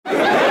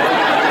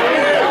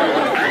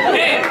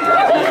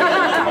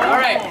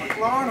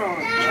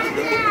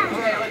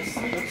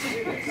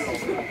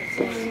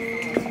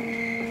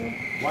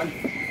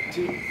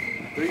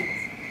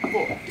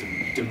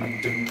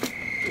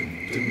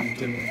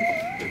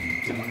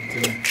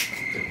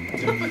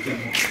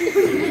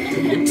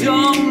You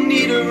don't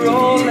need a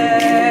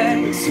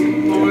Rolex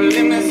or a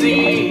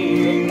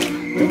limousine.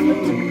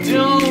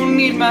 Don't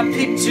need my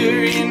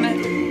picture in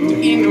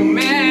no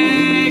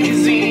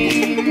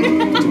magazine.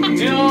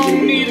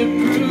 Don't need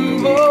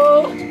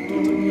approval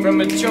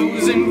from a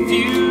chosen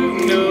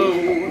few. No,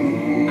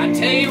 I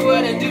tell you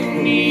what I do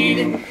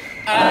need.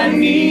 I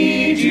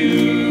need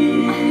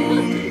you.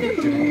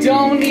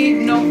 Don't need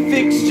no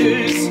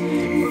fixtures,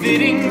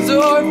 fittings,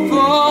 or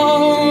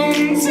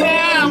phones.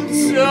 I'm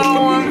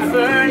so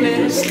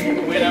unfurnished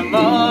when I'm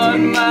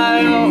on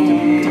my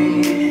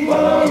own.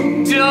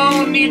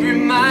 Don't need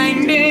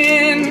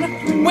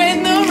reminding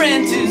when the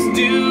rent is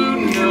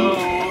due. No,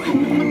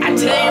 I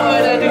tell you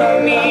what I do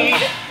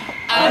need.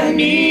 I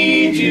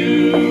need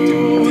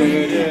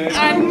you.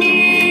 I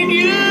need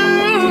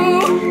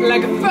you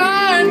like a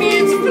fire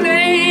needs a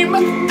flame.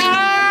 I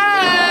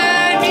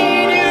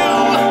need you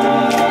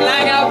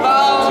like a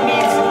ball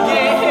needs a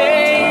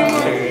game.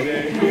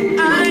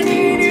 I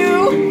need you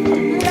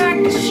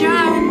like a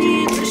shine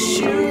needs a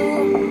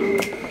shoe.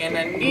 And I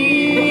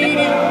need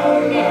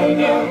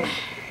you,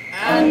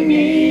 I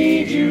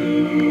need you.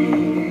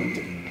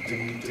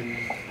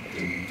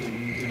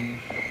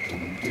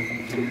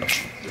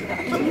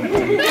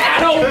 I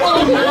don't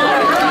want more.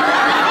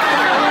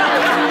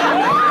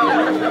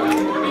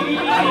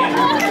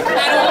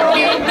 I don't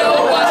need no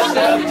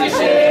stuff to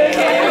share.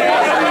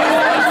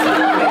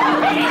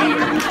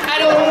 I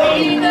don't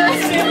need a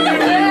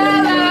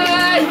Cinderella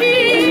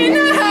in a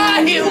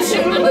high heel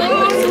shoes. Oh,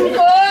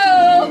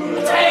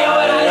 tell you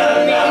what I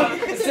don't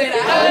need. I said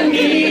I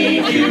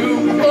need you.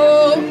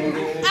 Oh,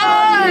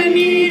 I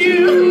need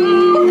you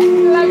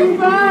like a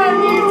fire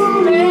needs a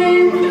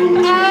flame.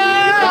 I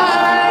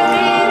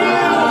need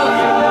you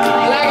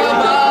like a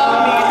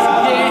ball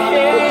needs a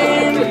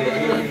game.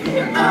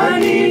 I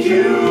need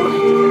you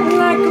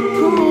like a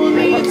pool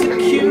needs a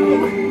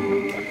cue.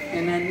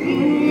 And I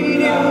need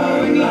you,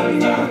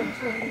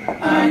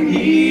 I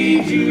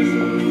need you.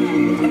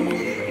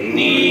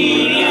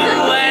 Need you,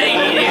 I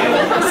need you.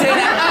 I said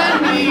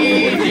I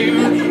need you.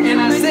 And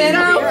I said I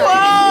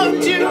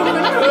want you.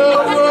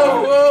 Oh,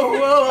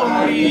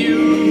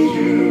 you.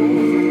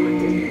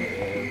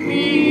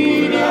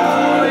 Need you, I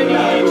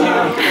need you.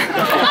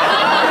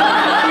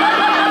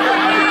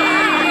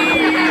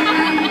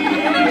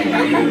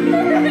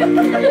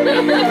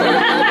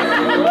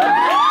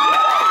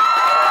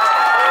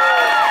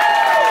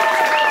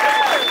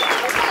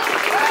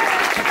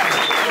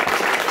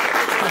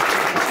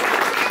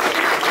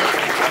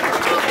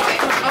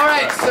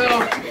 Alright, so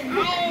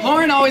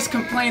Lauren always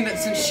complained that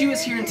since she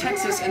was here in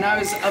Texas and I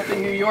was up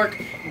in New York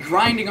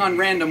grinding on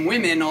random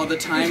women all the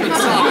time in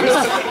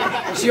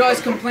songs, she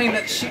always complained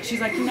that she's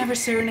like, you never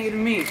serenaded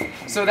me.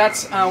 So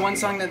that's one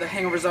song that the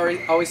Hangovers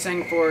always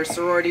sang for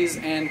sororities,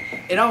 and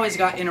it always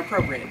got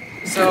inappropriate.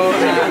 So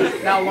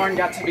now Lauren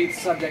got to be the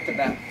subject of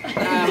that.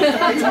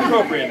 It's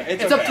appropriate.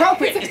 It's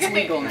appropriate. It's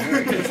legal now.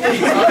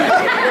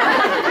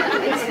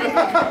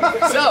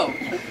 So,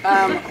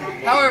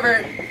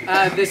 however,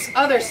 this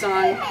other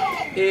song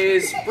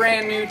is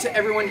brand new to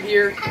everyone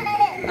here.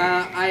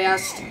 I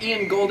asked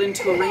Ian Golden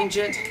to arrange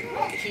it.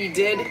 He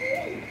did,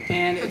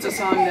 and it's a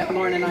song that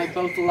Lauren and I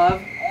both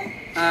love.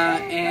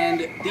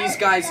 And these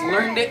guys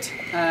learned it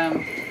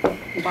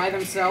by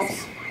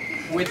themselves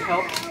with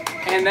help.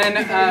 And then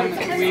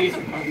we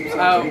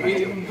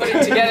put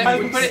it together.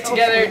 We put it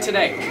together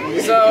today.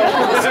 So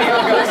let's see how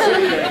it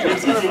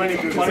goes.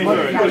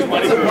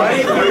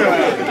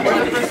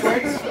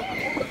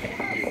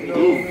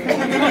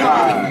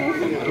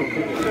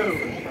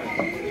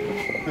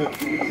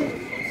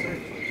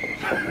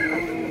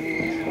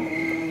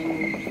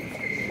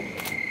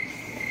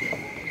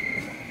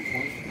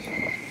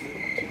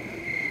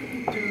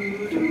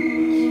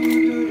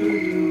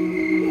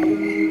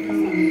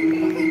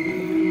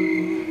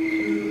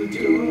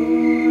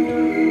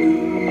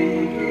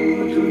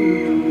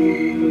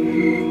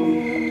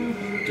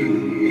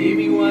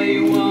 Baby, why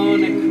you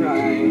wanna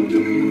cry? You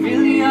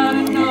really ought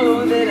to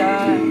know that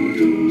I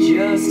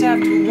just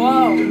have to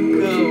walk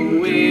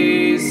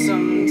away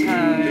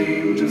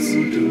sometimes.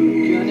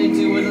 Gonna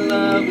do what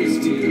lovers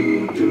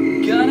do,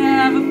 gonna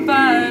have a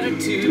fight or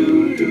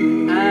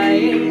two. I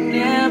ain't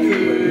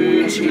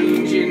never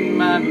changing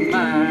my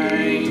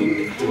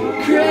mind.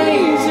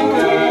 Crazy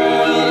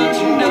girl, don't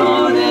you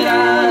know that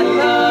I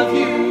love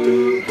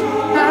you?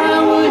 I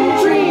wouldn't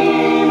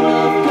dream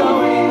of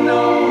going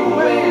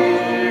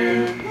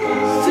nowhere.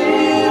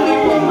 Silly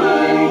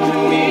woman,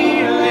 come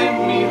here, let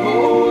me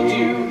hold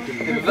you.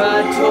 Have I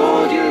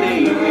told you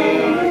lately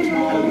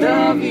I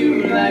love you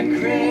like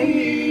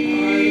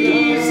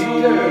crazy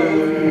girl?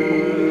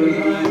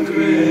 Like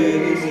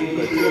crazy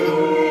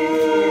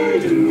girl.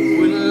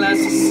 Wouldn't last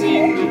a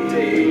single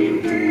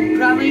day,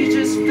 probably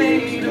just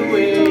fade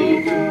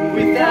away.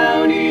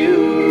 Without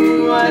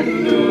you, I'd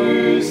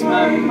lose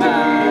my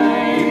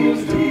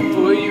mind.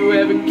 Before you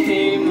ever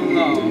came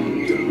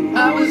along,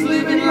 I was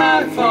living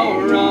life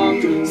all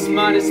wrong.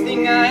 Smartest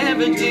thing I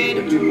ever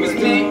did was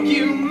make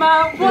you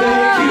my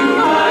wife.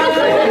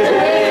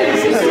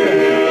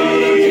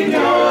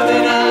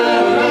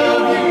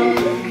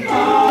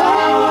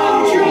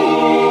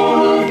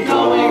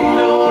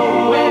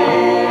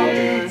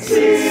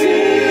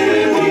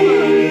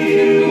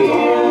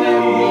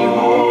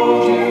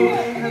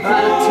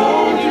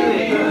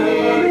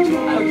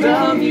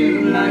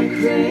 you like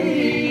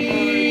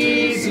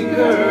crazy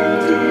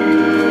girl.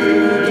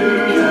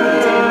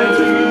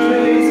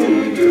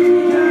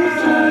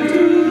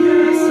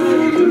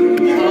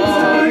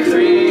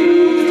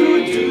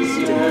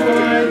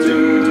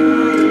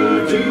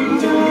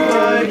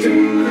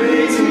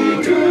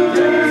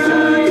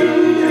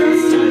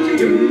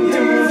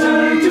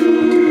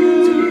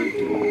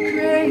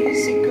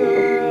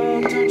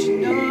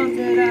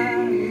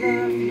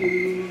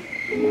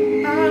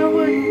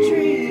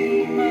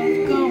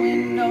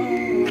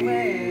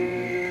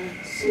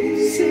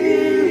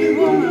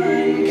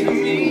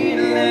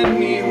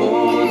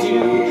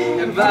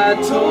 I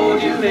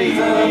told you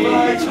lately,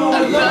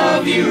 I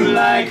love you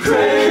like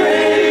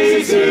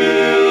crazy.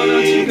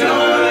 Don't you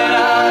know that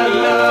I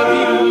love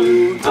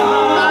you? I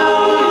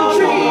wouldn't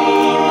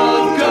dream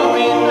of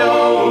going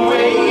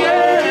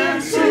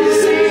nowhere.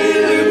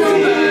 Silly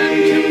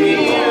woman, come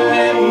here,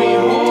 let me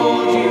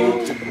hold you.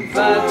 If I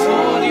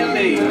told you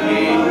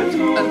lately,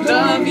 I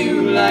love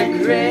you like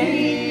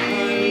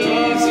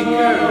crazy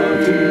girl.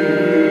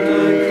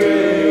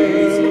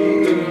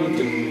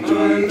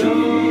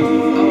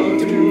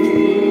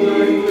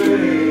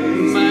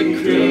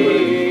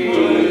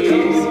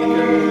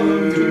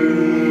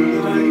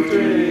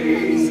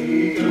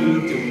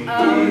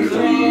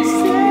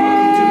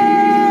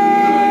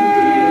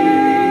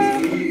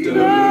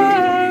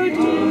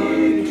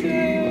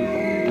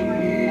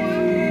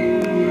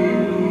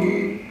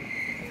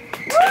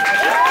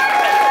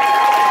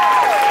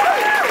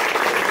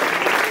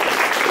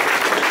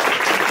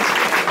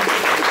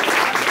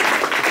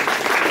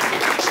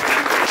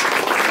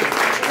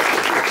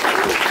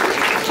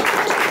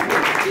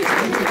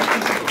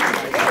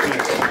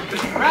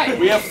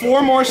 We have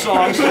 4 more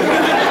songs.